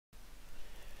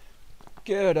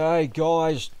G'day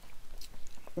guys,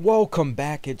 welcome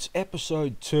back. It's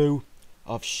episode 2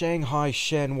 of Shanghai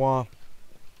Shenhua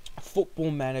Football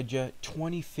Manager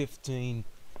 2015.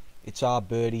 It's our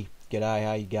birdie. G'day,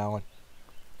 how you going?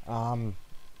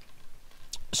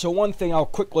 So one thing I'll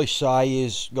quickly say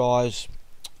is, guys,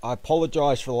 I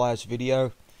apologise for the last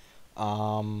video.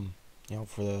 For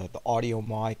the audio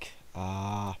mic,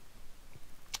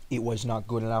 it was not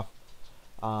good enough.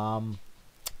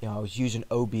 I was using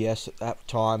OBS at that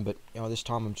time, but this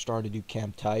time I'm starting to do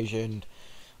Camtasia, and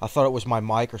I thought it was my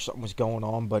mic or something was going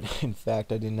on, but in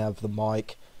fact I didn't have the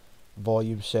mic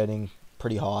volume setting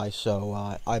pretty high,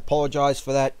 so I apologize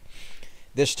for that.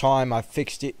 This time I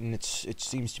fixed it, and it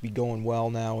seems to be going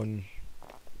well now, and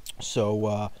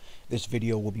so this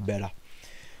video will be better.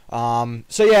 So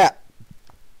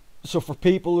for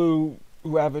people who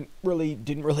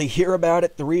didn't really hear about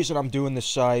it, the reason I'm doing this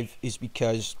save is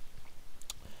because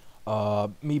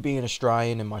me being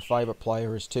Australian and my favourite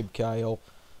player is Tim Cahill.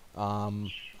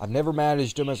 I've never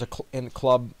managed him in a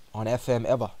club on FM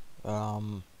ever.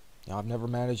 I've never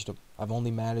managed him. I've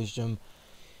only managed him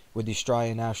with the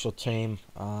Australian national team.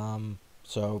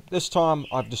 So this time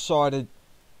I've decided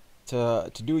to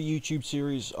do a YouTube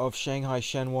series of Shanghai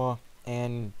Shenhua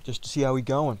and just to see how he's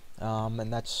going.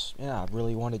 And that's I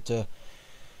really wanted to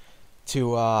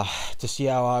see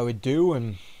how I would do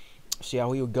and see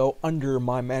how he would go under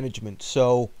my management.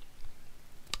 So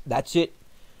that's it.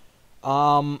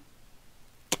 So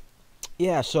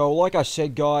like I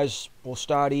said, guys, we'll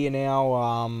start here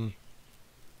now.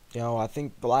 I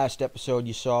think the last episode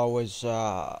you saw was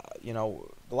the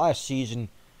last season.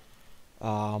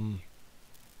 Bugger,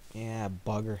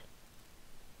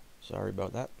 sorry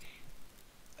about that.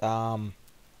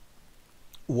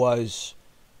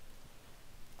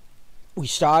 We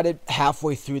started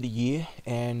halfway through the year,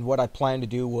 and what I planned to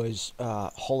do was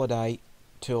holiday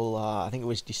till I think it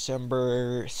was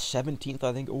December 17th.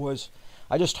 I think it was.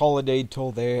 I just holidayed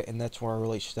till there, and that's where I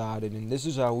really started. And this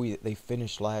is how they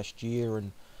finished last year,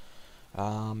 and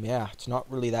it's not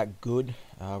really that good.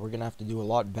 We're gonna have to do a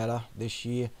lot better this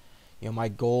year. My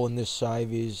goal in this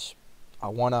save is I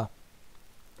wanna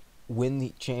win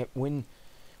the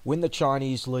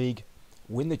Chinese League,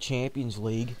 win the Champions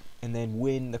League, and then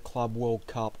win the Club World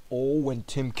Cup, all when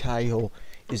Tim Cahill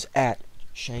is at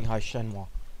Shanghai Shenhua.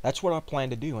 That's what I plan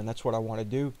to do, and that's what I want to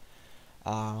do.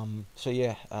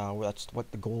 That's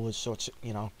what the goal is. So it's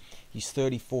he's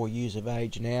 34 years of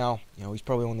age now. He's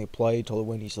probably only played till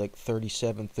when he's like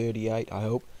 37, 38. I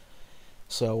hope.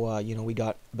 So we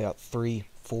got about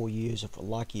 3-4 years if we're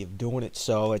lucky of doing it.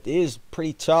 So it is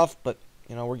pretty tough, but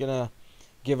we're gonna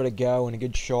give it a go and a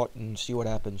good shot and see what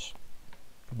happens.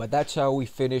 But that's how we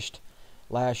finished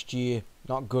last year.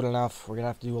 Not good enough. We're going to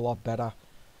have to do a lot better.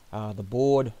 The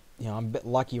board, I'm a bit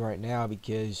lucky right now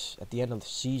because at the end of the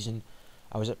season,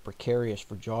 I was at precarious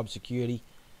for job security.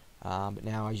 But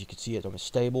now, as you can see, I'm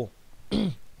stable.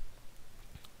 The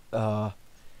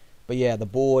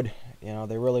board,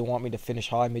 they really want me to finish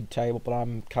high mid-table, but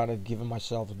I'm kind of giving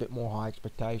myself a bit more high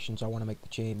expectations. I want to make the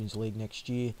Champions League next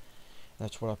year.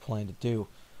 That's what I plan to do.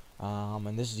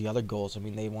 And this is the other goals. I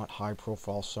mean, they want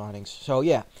high-profile signings. So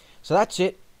that's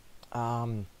it.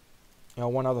 One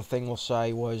other thing we'll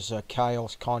say was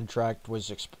Kyle's contract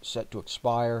was set to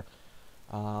expire,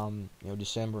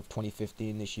 December of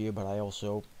 2015 this year. But I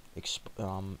also,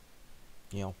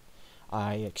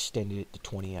 I extended it to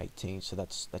 2018. So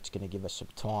that's going to give us some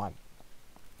time.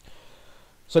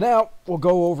 So now we'll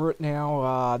go over it.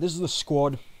 Now this is the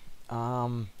squad.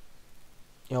 One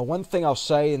thing I'll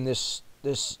say in this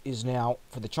is now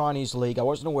for the Chinese League I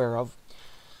wasn't aware of.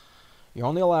 You're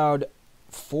only allowed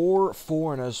 4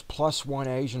 foreigners plus 1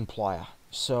 Asian player.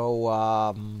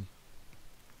 So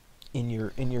in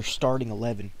your starting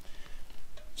 11.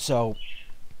 So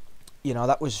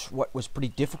that was what was pretty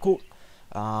difficult.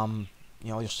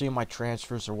 You'll see in my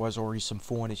transfers there was already some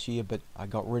foreigners here, but I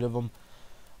got rid of them.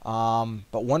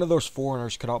 But one of those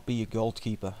foreigners could not be a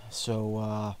goalkeeper.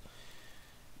 So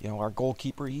our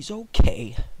goalkeeper, he's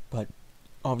okay, but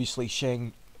obviously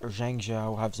Zhang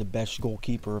Zhao has the best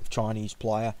goalkeeper of Chinese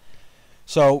player.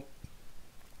 So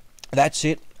that's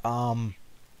it.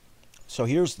 So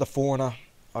here's the foreigner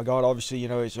I got. Obviously,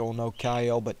 as you all know,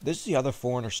 KL, but this is the other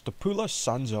foreigner, Stapula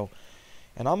Sunzo,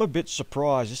 and I'm a bit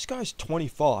surprised. This guy's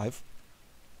 25,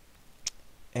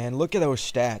 and look at those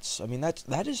stats. I mean,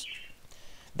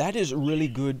 that is really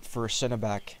good for a centre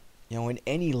back. In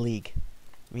any league.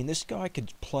 I mean, this guy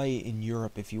could play in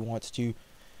Europe if he wants to,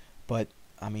 but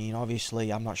I mean,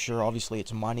 obviously, I'm not sure. Obviously,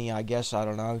 it's money, I guess. I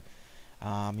don't know.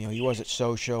 He was at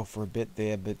Sochaux for a bit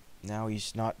there, but now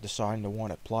he's not deciding to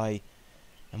want to play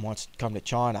and wants to come to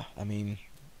China. I mean,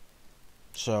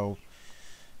 So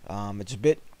it's a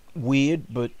bit weird,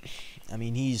 but I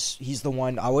mean he's the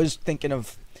one I was thinking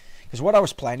of, because what I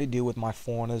was planning to do with my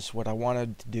foreigners, what I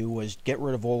wanted to do was get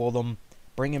rid of all of them,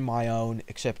 bring in my own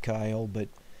except Kyle, but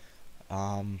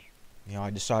I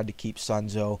decided to keep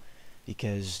Sunzo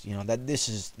because that this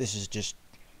is just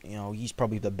he's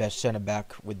probably the best center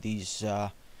back with these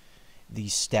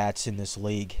stats in this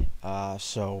league.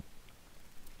 So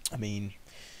I mean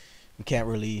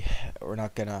we're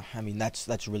not gonna. I mean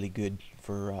that's really good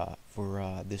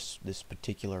for this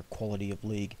particular quality of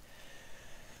league.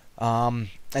 And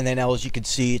then as you can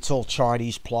see, it's all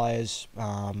Chinese players.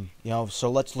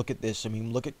 So let's look at this. I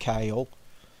mean, look at Kale.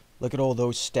 Look at all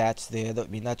those stats there. I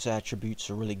mean, that's attributes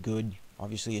are really good.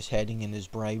 Obviously, his heading and his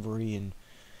bravery and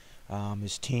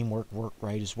his teamwork, work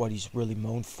rate is what he's really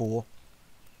known for.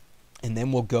 And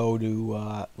then we'll go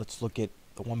to let's look at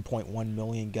the 1.1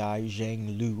 million guy,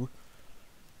 Zhang Lu.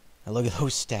 And look at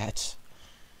those stats.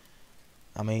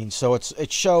 I mean, so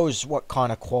it shows what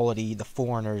kind of quality the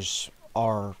foreigners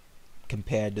are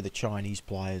compared to the Chinese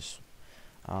players.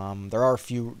 There are a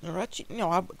few. There are actually,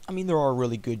 I mean, there are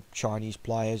really good Chinese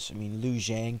players. I mean, Lu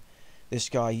Zhang, this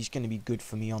guy, he's going to be good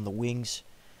for me on the wings.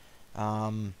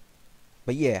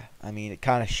 But yeah, I mean, it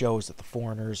kind of shows that the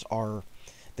foreigners are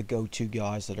the go-to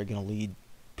guys that are going to lead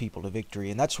people to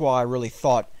victory, and that's why I really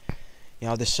thought,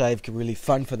 this save could really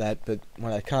fun for that. But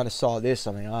when I kind of saw this,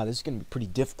 I mean, this is going to be pretty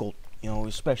difficult,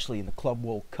 especially in the Club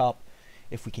World Cup.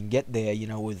 If we can get there,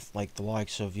 with like the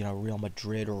likes of Real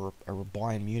Madrid or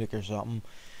Bayern Munich or something,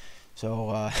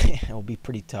 so it'll be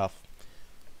pretty tough.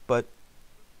 But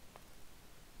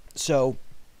so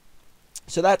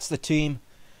that's the team.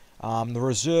 The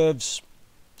reserves,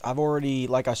 I've already,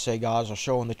 like I say, guys, I'll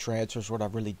show in the transfers what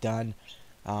I've really done.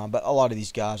 But a lot of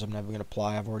these guys I'm never going to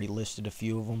play. I've already listed a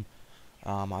few of them.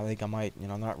 I think I might,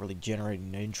 not really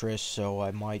generating interest, so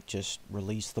I might just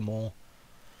release them all.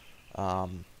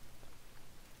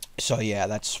 So yeah,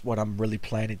 that's what I'm really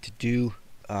planning to do.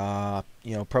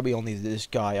 Probably only this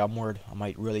guy onward, I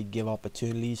might really give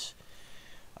opportunities.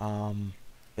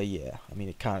 But yeah, I mean,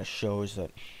 it kind of shows that,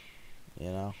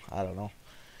 I don't know.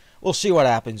 We'll see what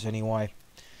happens anyway.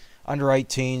 Under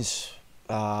 18s,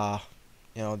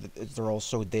 they're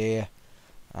also there.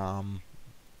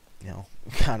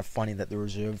 Kind of funny that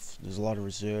there's a lot of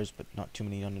reserves, but not too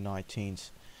many under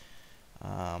 19s.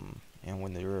 And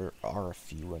when there are a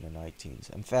few under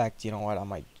 19s. In fact, you know what? I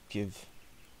might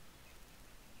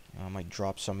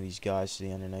drop some of these guys to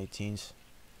the under 19s.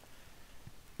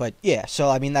 But yeah, so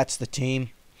I mean that's the team.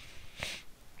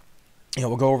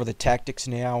 We'll go over the tactics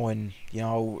now, and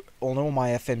although my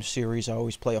FM series I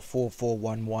always play a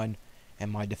 4-4-1-1,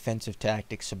 and my defensive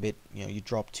tactics a bit. You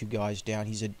drop two guys down.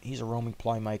 He's a roaming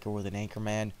playmaker with an anchor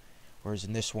man, whereas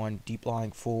in this one, deep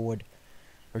lying forward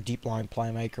or deep line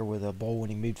playmaker with a ball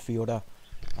winning midfielder.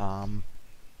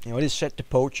 It is set to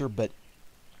poacher, but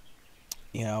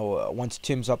once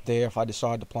Tim's up there, if I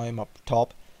decide to play him up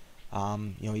top,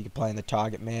 you can play in the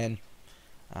target man.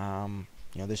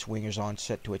 This winger's on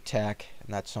set to attack,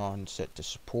 and that's on set to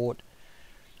support.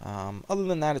 Other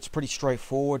than that, it's pretty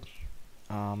straightforward.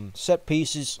 Set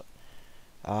pieces,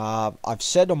 I've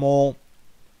said them all.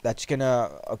 That's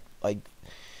gonna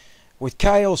with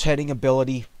Kyle's heading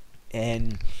ability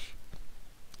and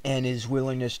his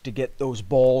willingness to get those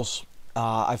balls.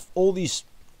 I've all these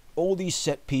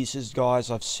set pieces,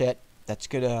 guys. I've set that's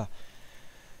gonna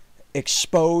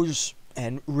expose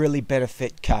and really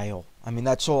benefit Kyle. I mean,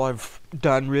 that's all I've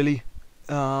done really,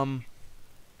 and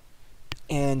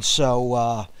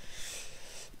so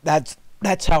that's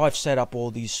how I've set up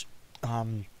all these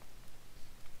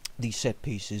set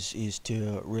pieces, is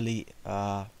to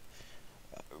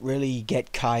really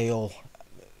get Kyle.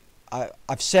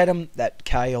 I've set him that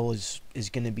Kyle is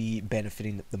going to be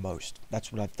benefiting the most.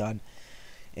 That's what I've done,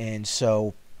 and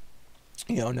so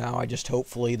now I just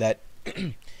hopefully that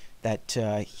that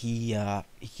he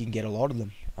can get a lot of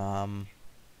them.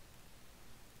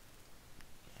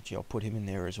 Actually, I'll put him in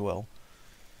there as well.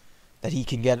 That he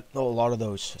can get a lot of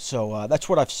those. So that's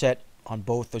what I've set on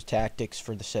both those tactics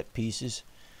for the set pieces.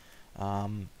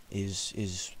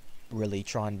 Is really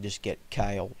trying to just get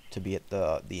Kyle to be at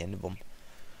the end of them.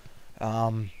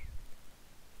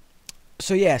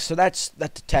 So yeah, so that's the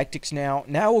tactics now.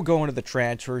 Now we'll go into the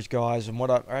transfers, guys, and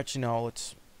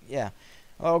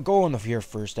I'll go on here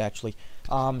first actually.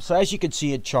 So as you can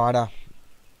see in China,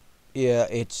 yeah,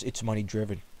 it's money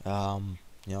driven.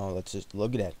 Let's just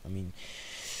look at it. I mean,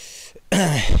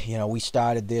 we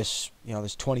started this,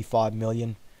 this 25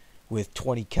 million with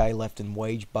 20k left in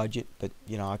wage budget, but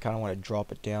I kind of want to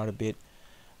drop it down a bit.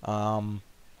 And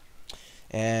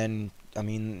I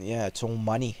mean, yeah, it's all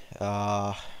money.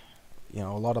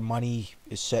 a lot of money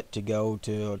is set to go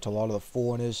to a lot of the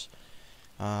foreigners.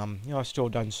 I've still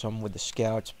done some with the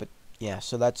scouts, but yeah,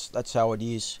 so that's how it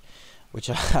is, which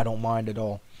I don't mind at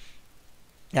all.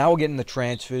 Now we'll get into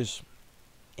transfers,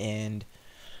 and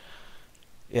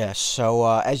yeah,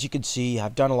 so as you can see,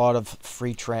 I've done a lot of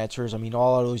free transfers. I mean,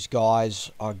 all of those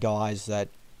guys are guys that,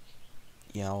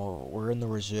 were in the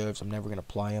reserves. I'm never going to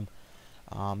play him.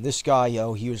 This guy,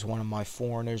 he was one of my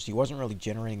foreigners. He wasn't really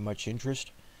generating much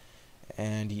interest,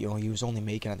 and he was only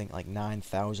making, I think, like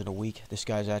 9,000 a week. This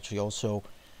guy's actually also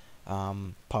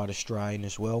part Australian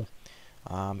as well.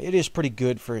 It is pretty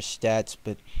good for his stats,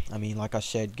 but I mean, like I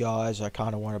said, guys, I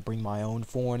kind of want to bring my own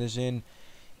foreigners in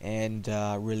and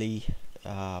really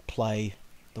play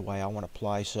the way I want to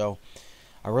play. So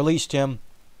I released him.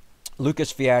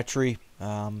 Lucas Fiatri,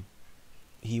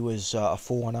 he was a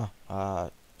foreigner.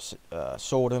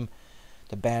 Sold him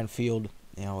to Banfield.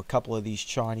 A couple of these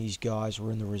Chinese guys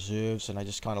were in the reserves, and I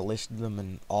just kind of listed them,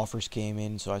 and offers came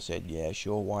in. So I said, yeah,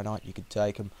 sure, why not? You could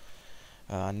take them.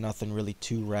 Nothing really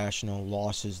too rational.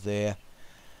 Losses there.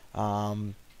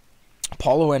 Paulo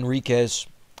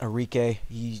Enrique,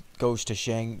 he goes to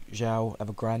Shanghai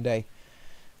Evergrande.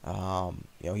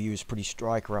 He was pretty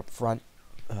striker up front.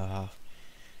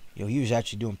 He was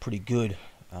actually doing pretty good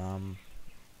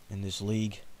in this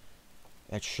league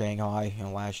at Shanghai.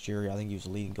 Last year I think he was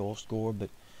the leading goal scorer, but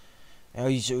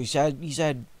he's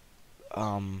had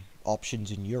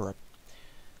options in Europe.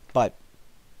 But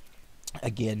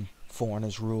again,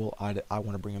 foreigners rule. I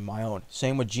want to bring in my own.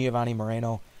 Same with Giovanni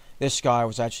Moreno. This guy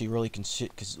was actually really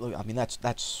because I mean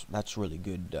that's really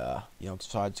good.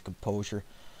 Besides composure,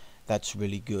 that's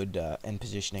really good in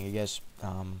positioning. I guess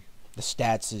the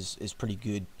stats is pretty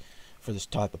good for this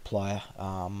type of player.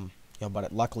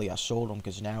 But luckily I sold him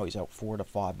because now he's out 4 to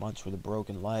 5 months with a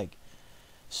broken leg.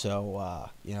 So I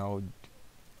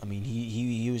mean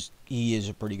he is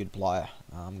a pretty good player.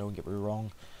 Don't get me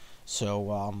wrong.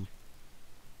 So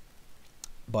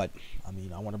but I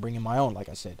mean I want to bring in my own, like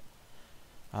I said.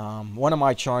 One of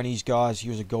my Chinese guys, he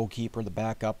was a goalkeeper, the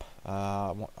backup.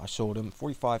 I sold him.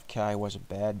 45k wasn't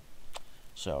bad.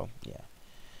 So yeah.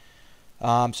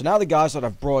 So now the guys that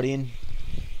I've brought in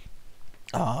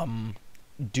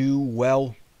do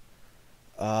well.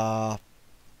 I'm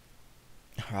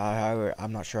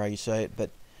not sure how you say it,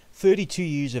 but 32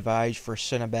 years of age for a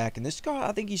centre back, and this guy,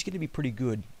 I think he's going to be pretty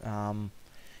good.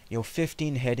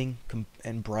 15 heading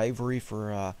and bravery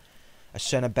for a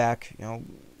centre back.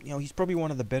 He's probably one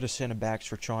of the better centre backs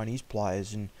for Chinese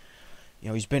players, and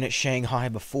he's been at Shanghai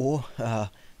before,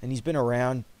 and he's been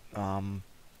around.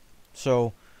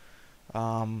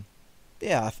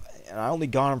 Yeah, and I only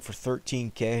got him for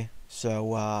 13k.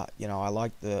 So I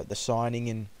like the signing,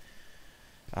 and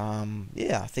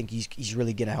yeah, I think he's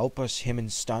really gonna help us. Him and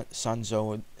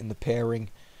Sunzo in the pairing.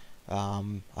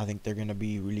 I think they're gonna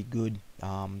be really good.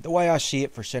 The way I see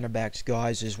it for center backs,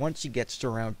 guys, is once he gets to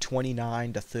around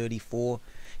 29 to 34,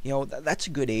 that's a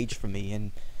good age for me.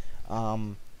 And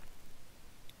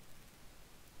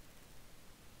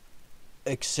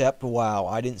except, wow,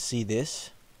 I didn't see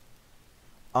this.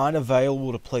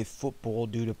 Unavailable to play football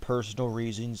due to personal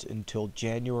reasons until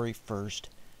January 1st,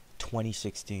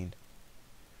 2016.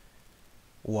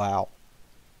 Wow.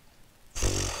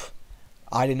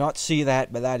 I did not see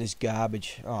that, but that is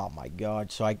garbage. Oh my god.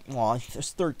 So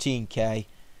there's 13k,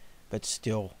 but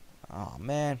still, oh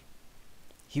man.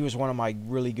 He was one of my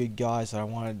really good guys that I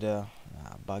wanted to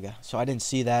bugger. So I didn't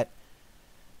see that.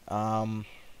 Wonder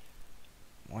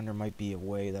might be a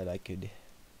way that I could.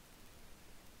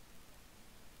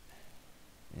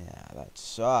 Yeah, that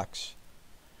sucks.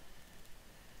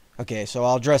 Okay, so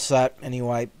I'll address that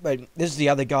anyway. But this is the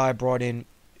other guy I brought in,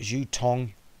 Zhu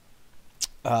Tong.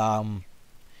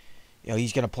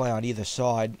 He's going to play on either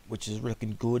side, which is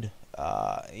looking good.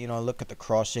 Look at the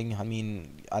crossing. I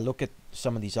mean, I look at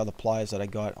some of these other players that I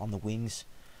got on the wings.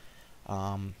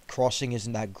 Crossing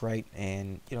isn't that great,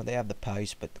 and they have the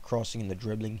pace, but the crossing and the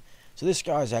dribbling. So this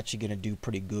guy is actually going to do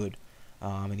pretty good.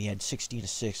 And he had 16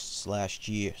 assists last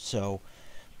year. So,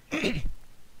 him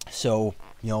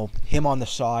on the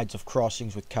sides of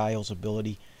crossings with Kyle's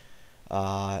ability,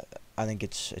 I think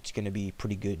it's going to be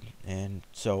pretty good. And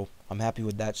so I'm happy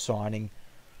with that signing.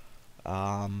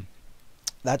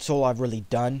 That's all I've really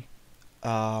done.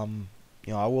 I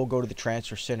will go to the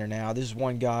transfer center now. This is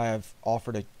one guy I've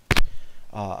offered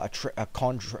a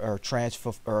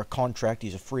transfer or a contract.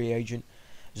 He's a free agent.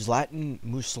 Zlatan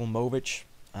Muslimovic.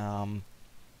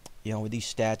 With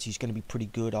these stats, he's going to be pretty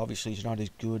good. Obviously, he's not as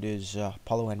good as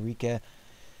Paulo Enrique,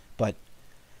 but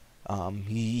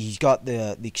he's got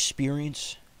the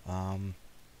experience.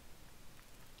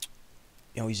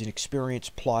 He's an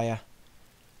experienced player.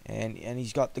 and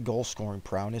he's got the goal scoring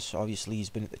prowess. Obviously, he's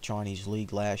been at the Chinese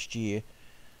league last year.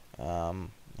 He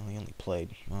only played.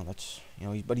 Well, that's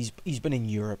but he's been in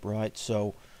Europe, right?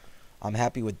 So I'm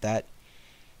happy with that.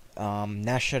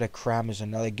 Nashada Kram is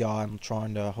another guy I'm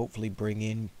trying to hopefully bring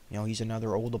in. He's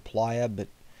another older player, but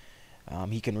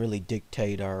he can really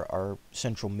dictate our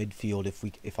central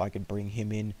midfield if I could bring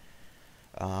him in.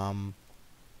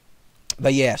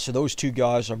 But yeah, so those two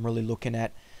guys I'm really looking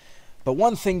at. But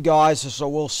one thing, guys, is I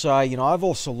will say, I've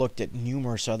also looked at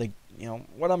numerous other,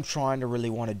 what I'm trying to really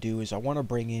want to do is I want to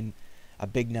bring in a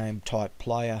big name type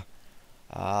player.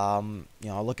 I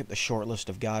look at the short list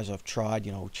of guys I've tried.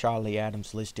 Charlie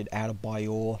Adams listed,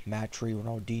 Adebayor, Matri,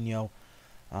 Ronaldinho.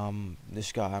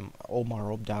 This guy,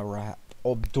 Omar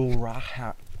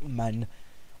Abdulrahman.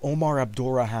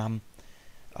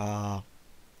 I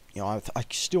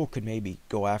still could maybe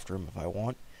go after him if I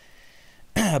want.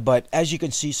 But as you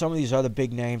can see, some of these other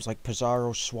big names like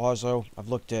Pizarro, Suazo, I've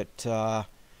looked at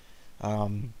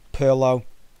Pirlo.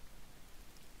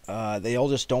 They all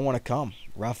just don't want to come.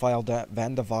 Rafael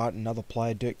van der Vaart, another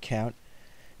player, Dirk Kuyt.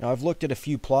 I've looked at a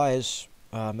few players.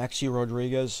 Maxi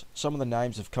Rodriguez. Some of the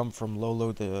names have come from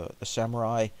Lolo the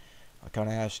Samurai. I kind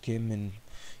of asked him, and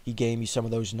he gave me some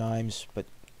of those names. But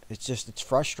it's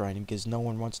frustrating because no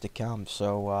one wants to come.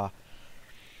 So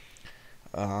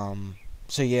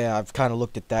yeah, I've kind of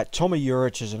looked at that. Tomi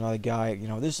Juric is another guy.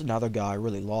 This is another guy I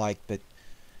really like, but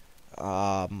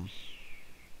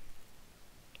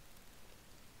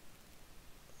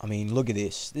I mean, look at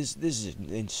this. This is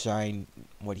insane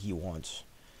what he wants.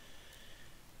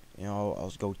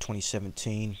 I'll go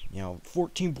 2017.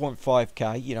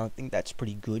 14.5k. I think that's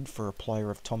pretty good for a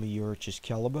player of Tomi Juric's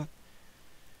caliber.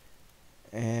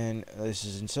 And this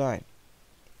is insane.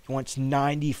 He wants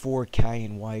 94k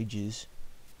in wages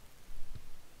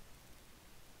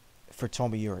for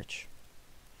Tomi Juric.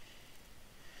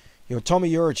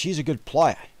 Tomi Juric, he's a good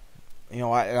player.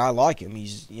 I like him.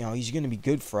 He's going to be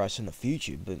good for us in the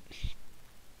future, but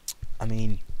I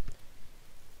mean,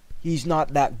 he's not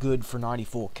that good for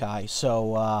 94k.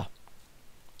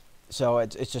 So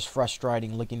it's just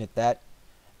frustrating looking at that.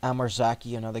 Amr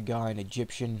Zaki, another guy, an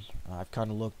Egyptian, I've kind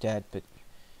of looked at, but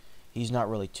he's not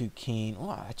really too keen.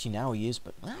 Well, actually now he is,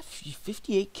 but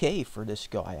 58k for this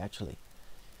guy actually.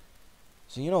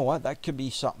 So you know what? That could be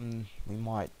something we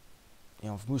might,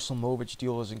 if Muslimovic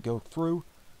deal doesn't go through,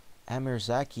 Amir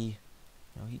Zaki,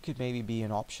 he could maybe be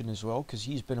an option as well because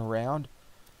he's been around,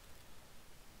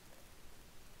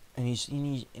 and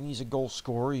he's a goal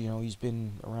scorer. He's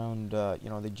been around the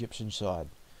Egyptian side.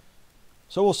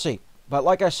 So we'll see. But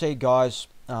like I say, guys,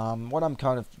 what I'm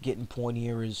kind of getting point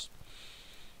here is,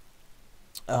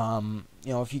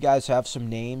 if you guys have some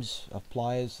names of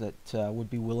players that would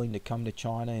be willing to come to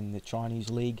China in the Chinese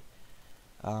league,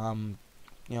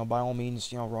 by all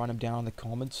means, write them down in the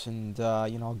comments, and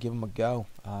I'll give them a go.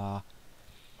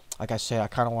 Like I say, I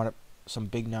kind of want some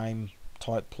big name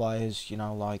type players,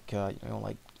 like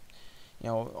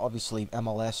obviously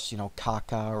MLS,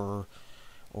 Kaká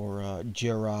or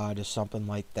Gerrard or something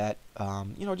like that.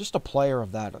 Just a player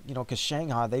of that. Because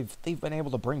Shanghai, they've been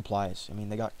able to bring players. I mean,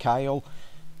 they got Kyle.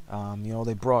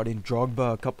 They brought in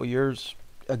Drogba a couple years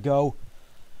ago.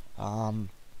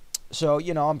 So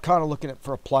I'm kind of looking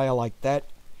for a player like that.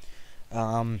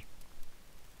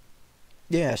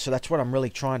 Yeah, so that's what I'm really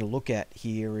trying to look at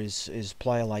here is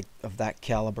player like of that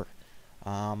caliber.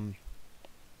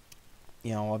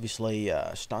 Obviously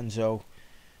Stunzo,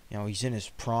 he's in his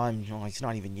prime. He's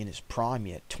not even in his prime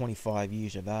yet, 25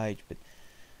 years of age, but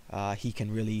he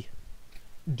can really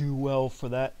do well for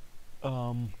that.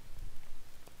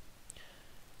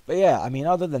 But yeah, I mean,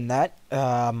 other than that,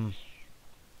 guys,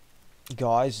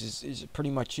 is pretty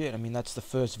much it. I mean, that's the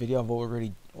first video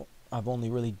I've only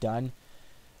really done.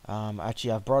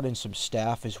 Actually, I've brought in some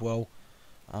staff as well.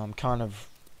 Kind of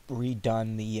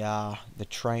redone the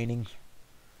training,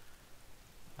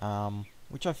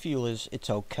 which I feel it's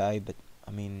okay, but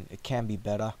I mean, it can be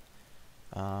better.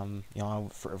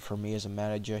 For me as a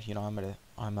manager,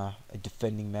 I'm a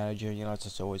defending manager. It's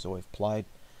just always played.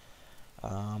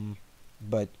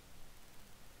 But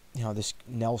this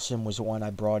Nelson was the one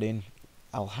I brought in,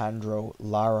 Alejandro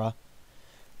Lara.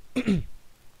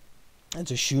 It's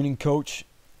a shooting coach,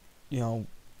 so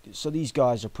these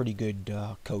guys are pretty good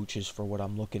coaches for what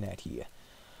I'm looking at here.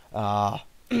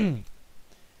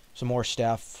 Some more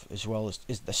staff as well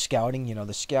is the scouting.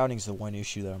 The scouting's the one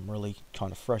issue that I'm really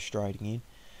kind of frustrating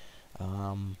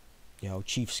in.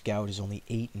 Chief scout is only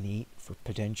 8 and 8 for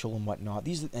potential and whatnot.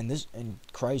 And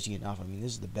crazy enough, I mean,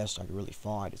 this is the best I could really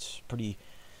find. It's pretty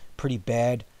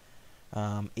bad.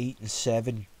 8 and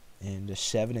 7 and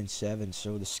 7-7.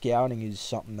 So the scouting is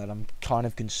something that I'm kind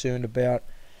of concerned about,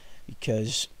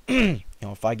 because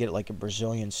if I get like a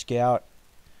Brazilian scout,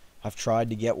 I've tried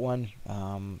to get one,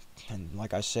 and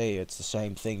like I say, it's the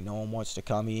same thing. No one wants to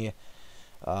come here,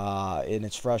 and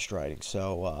it's frustrating.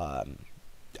 So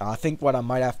I think what I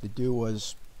might have to do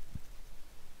is,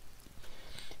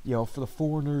 for the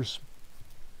foreigners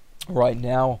right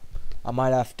now, I might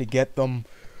have to get them,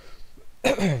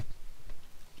 on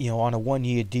a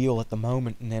 1-year deal at the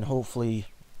moment, and then hopefully,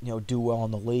 do well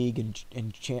in the league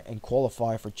and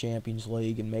qualify for Champions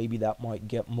League, and maybe that might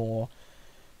get more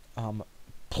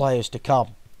players to come.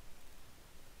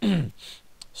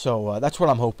 So that's what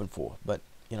I'm hoping for, but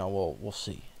we'll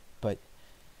see. But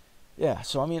yeah,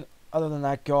 so I mean, other than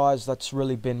that, guys, that's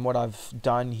really been what I've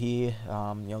done here.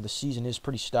 The season is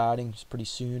starting. It's pretty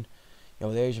soon.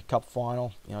 The Asia Cup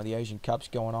final. The Asian Cup's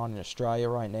going on in Australia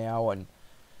right now, and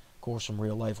of course, in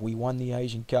real life, we won the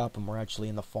Asian Cup, and we're actually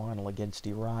in the final against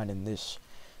Iran in this.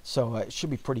 So it should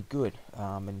be pretty good.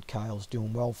 And Kyle's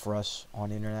doing well for us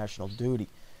on international duty.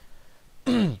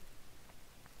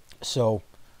 So,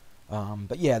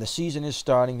 but yeah, the season is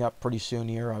starting up pretty soon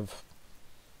here. I've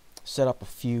set up a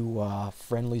few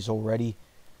friendlies already.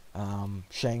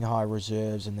 Shanghai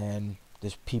reserves, and then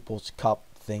this People's Cup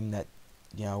thing that,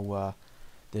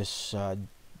 this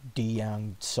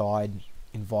De-Young side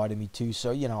invited me to.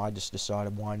 So, I just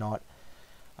decided why not.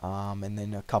 And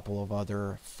then a couple of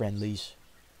other friendlies.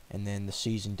 And then the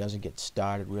season doesn't get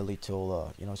started really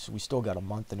till, so we still got a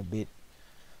month and a bit.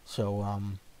 So,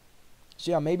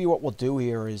 so yeah, maybe what we'll do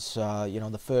here is,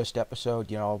 the first episode,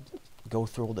 go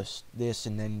through all this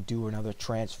and then do another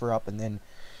transfer up, and then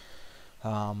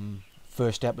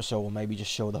first episode will maybe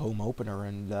just show the home opener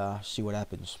and see what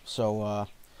happens. So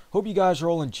hope you guys are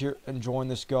all enjoying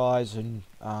this, guys, and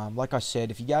like I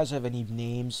said, if you guys have any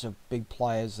names of big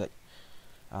players that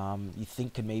you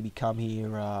think could maybe come here,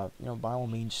 by all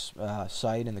means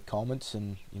say it in the comments,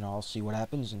 and I'll see what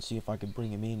happens and see if I can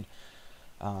bring him in.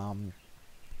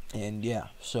 And yeah,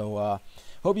 so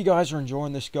hope you guys are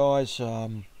enjoying this, guys.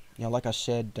 Like I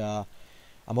said,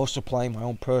 I'm also playing my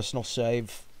own personal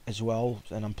save as well,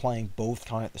 and I'm playing both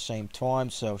kind of at the same time.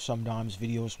 So sometimes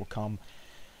videos will come,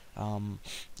 on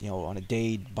a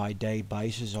day-by-day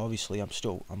basis. Obviously,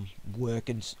 I'm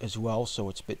working as well, so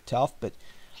it's a bit tough. But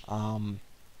I'll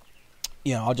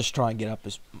just try and get up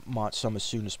some as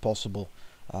soon as possible.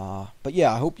 But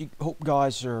yeah, I hope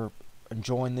guys are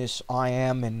enjoying this. I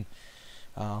am, and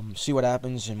see what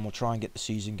happens, and we'll try and get the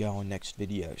season going next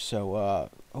video. So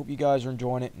hope you guys are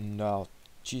enjoying it, and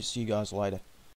see you guys later.